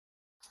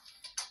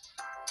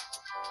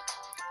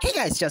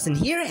Hey guys, Justin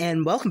here,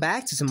 and welcome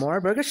back to some more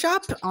Burger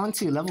Shop. On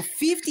to level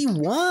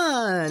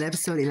 51,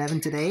 episode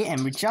 11 today,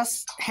 and we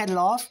just headed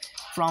off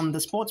from the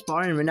sports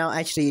bar, and we're now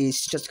actually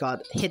just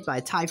got hit by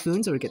a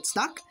typhoon, so we get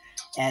stuck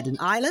at an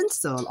island.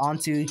 So on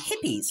to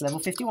Hippies, level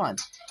 51.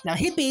 Now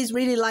Hippies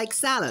really like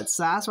salads,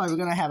 so that's why we're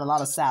gonna have a lot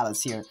of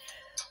salads here.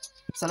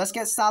 So let's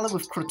get salad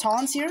with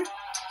croutons here.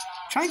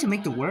 Trying to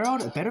make the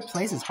world a better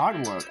place is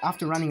hard work.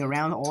 After running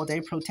around all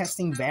day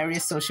protesting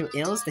various social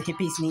ills, the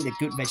hippies need a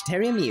good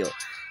vegetarian meal.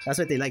 That's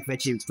what they like,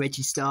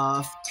 veggie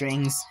stuff,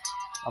 drinks,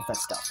 all that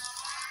stuff.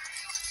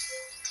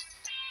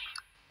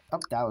 Oh,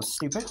 that was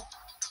stupid.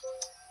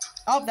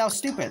 Oh, that was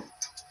stupid.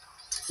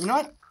 You know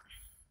what?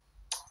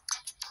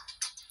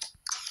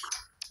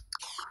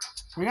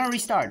 We're gonna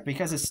restart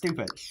because it's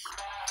stupid.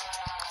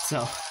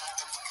 So,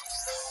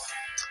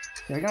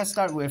 we're gonna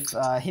start with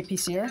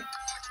hippies here.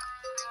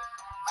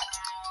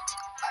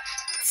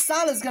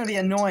 Salad is gonna be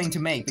annoying to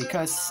make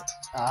because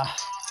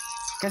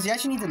you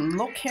actually need to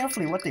look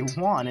carefully what they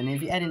want, and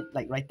if you add in,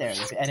 like right there,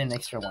 if you add in an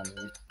extra one.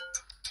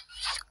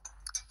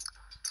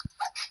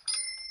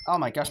 Oh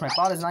my gosh, my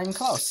bot is not even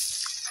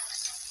close.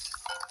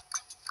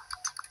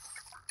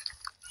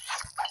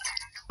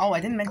 Oh, I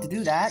didn't meant to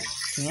do that.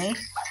 Okay.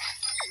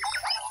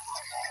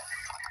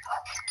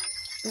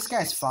 This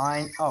guy's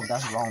fine. Oh,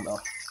 that's wrong though.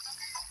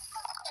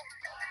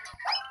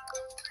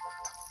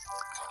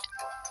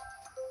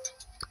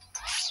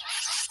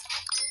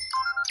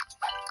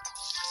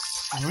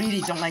 I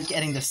really don't like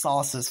getting the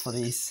sauces for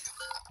these.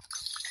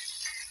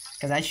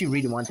 Because I actually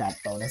really want that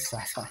bonus, so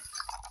that's fine.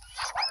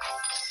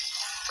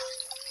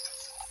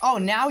 Oh,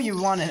 now you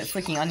want a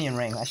freaking onion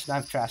ring. I should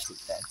have trashed it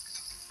then.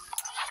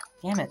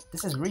 Damn it,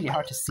 this is really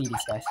hard to see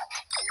these guys.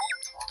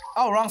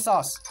 Oh, wrong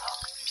sauce.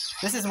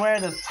 This is where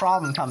the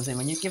problem comes in.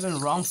 When you give them the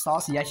wrong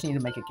sauce, you actually need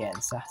to make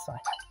again, so that's fine.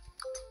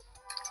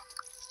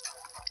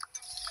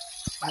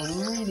 It's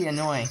really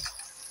annoying.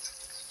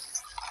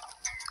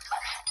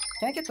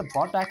 Can I get the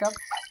bot back up?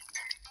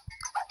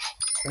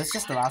 But it's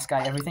just the last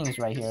guy, everything is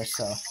right here,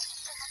 so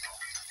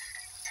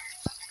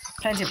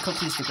plenty of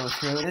cookies to go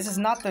through. This is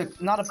not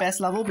a best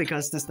level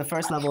because this is the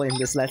first level in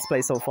this Let's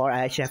Play so far.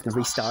 I actually have to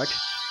restart.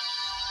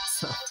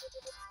 So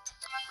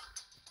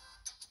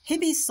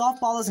hippies,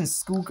 softballers, and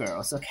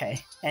schoolgirls.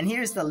 Okay, and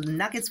here's the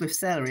nuggets with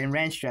celery and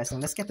ranch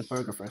dressing. Let's get the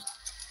burger first.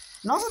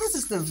 And also, this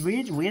is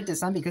the weird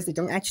design because they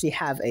don't actually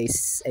have a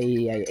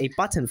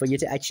button for you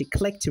to actually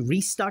click to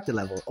restart the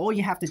level. All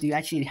you have to do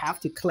actually have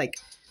to click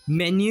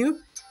menu.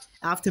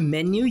 After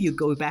menu, you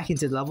go back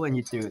into the level and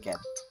you do it again.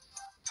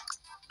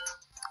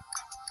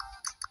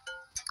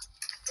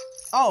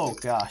 Oh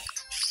gosh.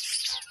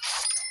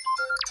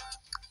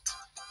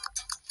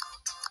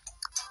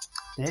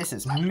 This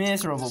is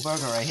miserable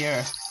burger right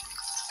here.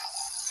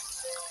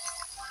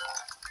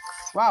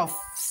 Wow,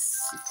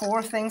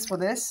 4 things for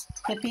this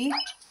hippie.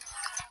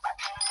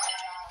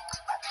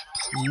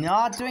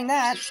 Not doing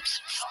that.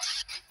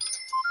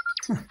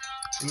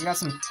 We got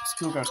some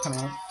schoolgirls coming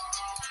in.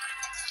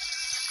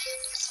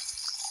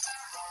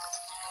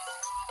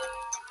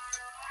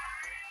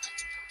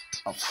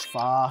 Oh,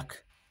 fuck.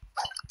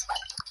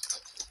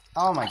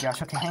 Oh my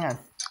gosh, okay, hang on.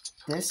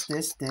 This,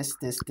 perfect.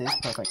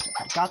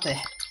 Okay, got the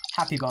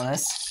happy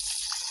bonus.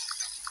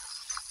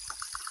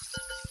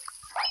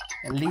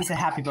 At least a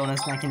happy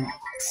bonus, and I can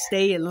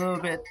stay a little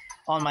bit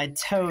on my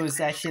toes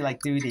to actually,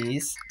 like, do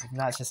these. If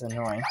not, it's just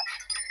annoying.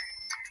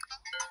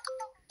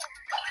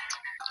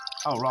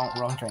 Oh,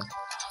 wrong drink.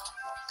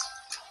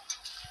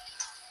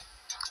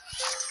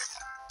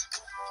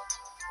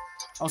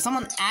 Oh,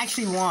 someone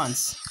actually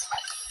wants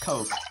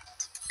Coke.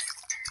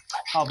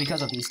 Oh,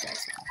 because of these guys.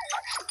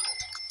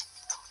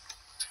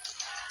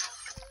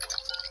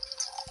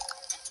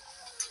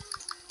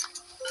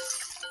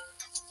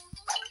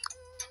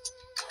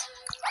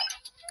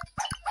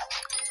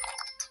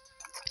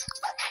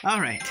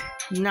 Alright,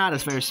 not a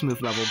very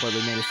smooth level, but we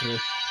made it through.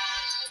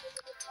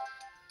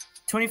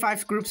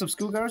 25 groups of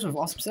schoolgirls with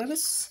awesome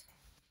service.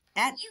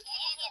 You can't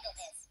handle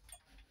this.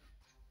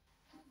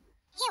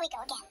 Here we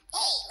go again.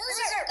 Hey,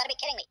 loser! You gotta be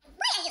kidding me.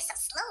 Why are you so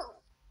slow?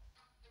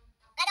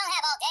 I don't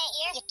have all day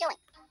here. What are you doing?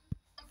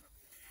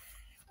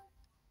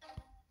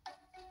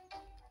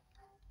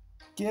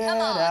 Get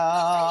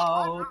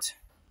out.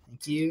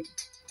 Thank you.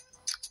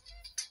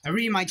 I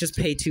really might just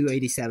pay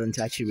 $2.87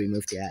 to actually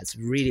remove the ads.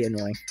 Really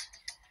annoying.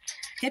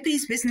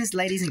 Hippies, business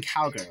ladies, and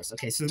cowgirls.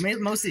 Okay, so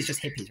mostly it's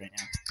just hippies right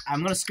now.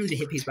 I'm gonna screw the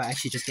hippies by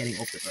actually just getting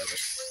off the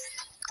burgers.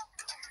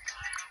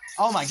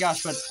 Oh my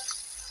gosh, but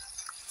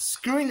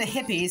screwing the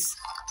hippies,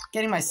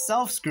 getting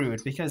myself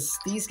screwed because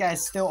these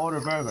guys still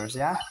order burgers,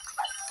 yeah?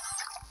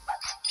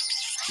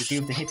 You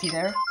give the hippie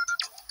there?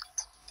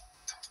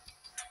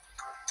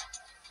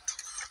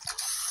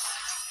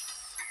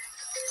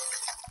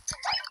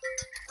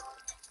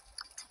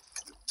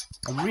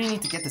 I really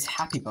need to get this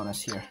happy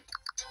bonus here.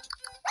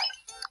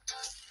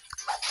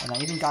 And I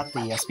even got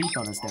the speed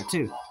bonus there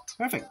too.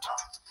 Perfect.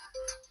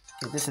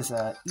 Okay, this is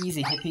a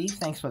easy hippie.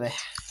 Thanks for the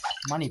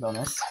money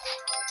bonus.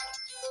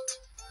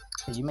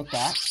 Okay, you make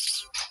that.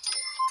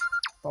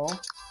 Bowl.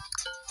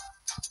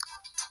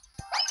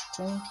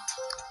 Okay.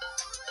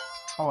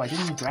 Oh, I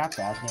didn't grab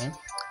that game.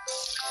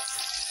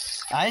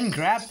 I didn't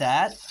grab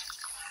that.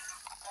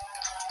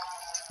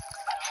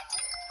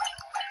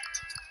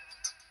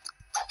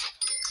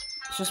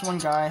 It's just one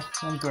guy,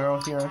 one girl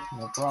here.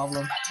 No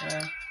problem.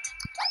 Okay.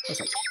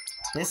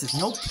 This is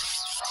nope.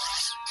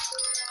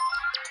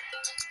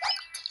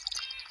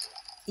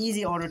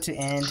 Easy order to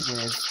end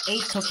with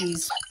 8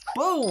 cookies.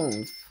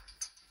 Boom!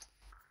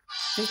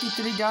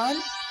 53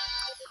 done.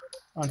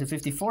 On to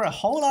 54. A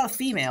whole lot of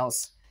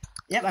females.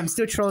 Yep, I'm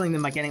still trolling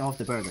them by getting off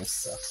the burgers.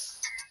 So.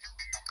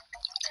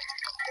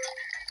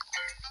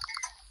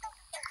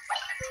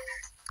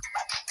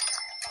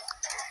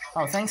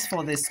 Oh, thanks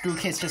for this. Screw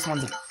Kids just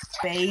want the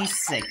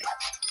basic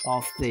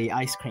of the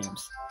ice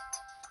creams.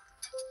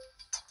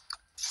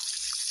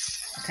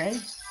 Okay,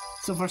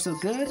 so far so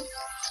good.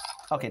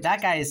 Okay, that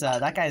guy's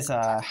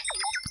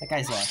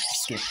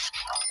skip.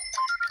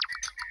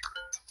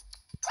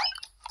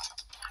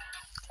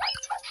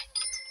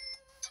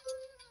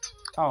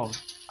 Oh,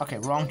 okay,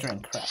 wrong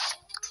drink, crap.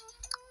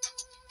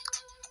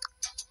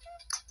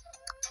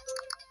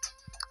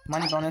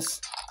 Money bonus.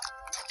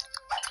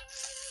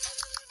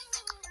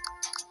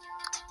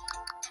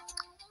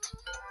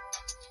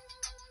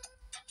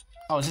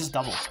 Oh, it's just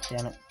double,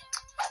 damn it.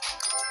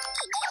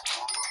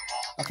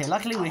 Okay,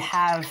 luckily we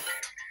have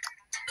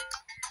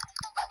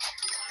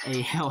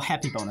a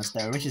happy bonus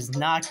there, which is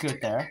not good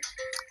there.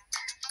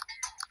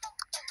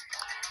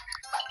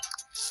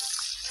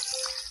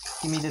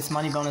 Give me this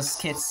money bonus,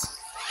 kids.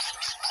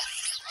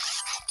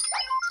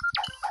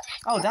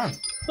 Oh, done.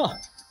 Oh,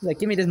 like,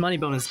 give me this money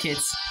bonus,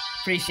 kids.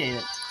 Appreciate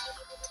it.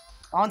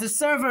 On to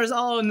servers.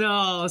 Oh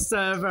no,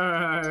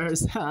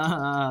 servers.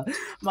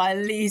 My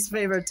least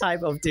favorite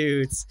type of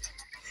dudes.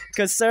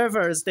 Because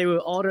servers, they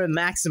will order a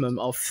maximum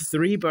of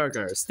 3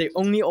 burgers. They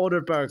only order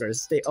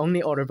burgers. They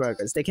only order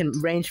burgers. They can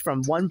range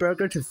from 1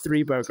 burger to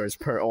 3 burgers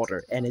per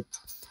order. And it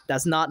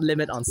does not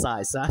limit on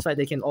size. So that's why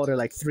they can order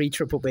like 3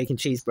 triple bacon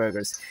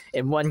cheeseburgers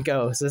in one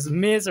go. So it's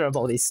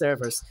miserable, these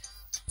servers.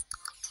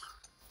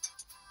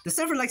 The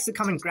server likes to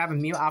come and grab a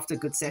meal after a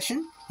good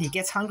session. He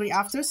gets hungry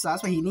after, so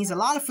that's why he needs a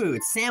lot of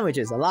food.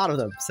 Sandwiches, a lot of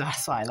them. So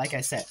that's why, like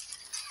I said.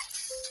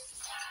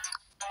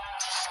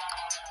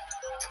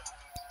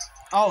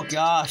 Oh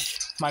gosh,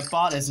 my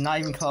bot is not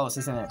even close,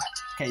 isn't it?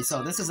 Okay,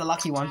 so this is a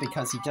lucky one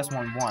because he just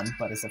won 1,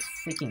 but it's a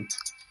freaking...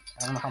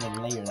 I don't know how many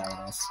layers that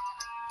one is.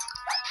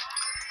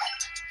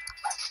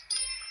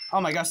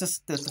 Oh my gosh, the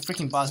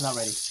freaking bot's not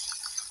ready.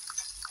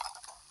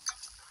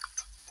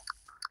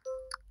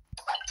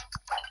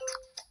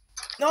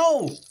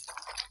 No!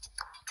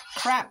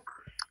 Crap!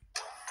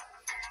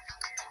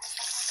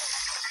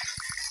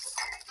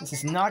 This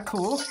is not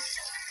cool.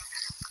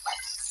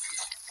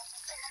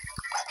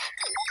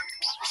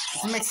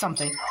 Let's make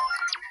something.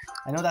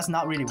 I know that's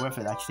not really worth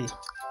it, actually.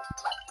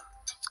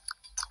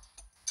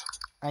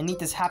 I need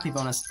this happy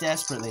bonus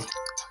desperately.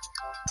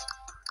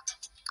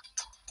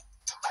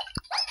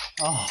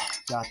 Oh,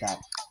 got that.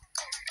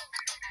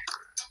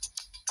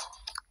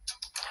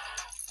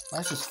 Why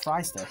is this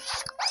fries there?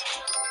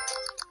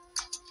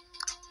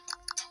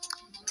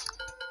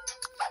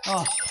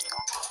 Oh,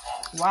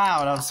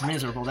 wow, that was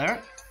miserable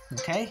there.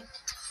 Okay.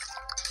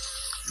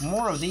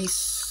 More of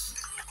these.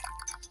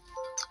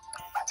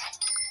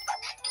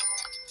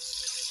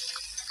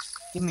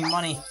 Give me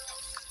money.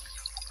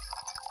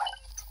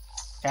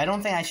 Okay, I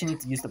don't think I actually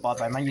need to use the bot,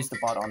 but I might use the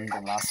bot on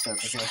the last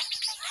server here.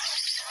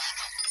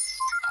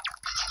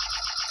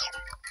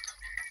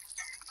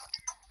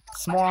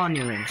 Small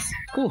onion rings.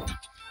 Cool.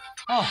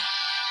 Oh,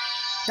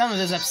 done with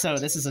this episode.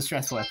 This is a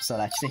stressful episode,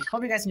 actually.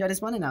 Hope you guys enjoyed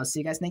this one, and I'll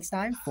see you guys next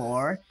time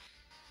for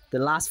the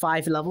last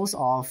 5 levels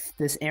of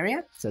this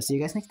area. So see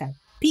you guys next time.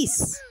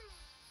 Peace!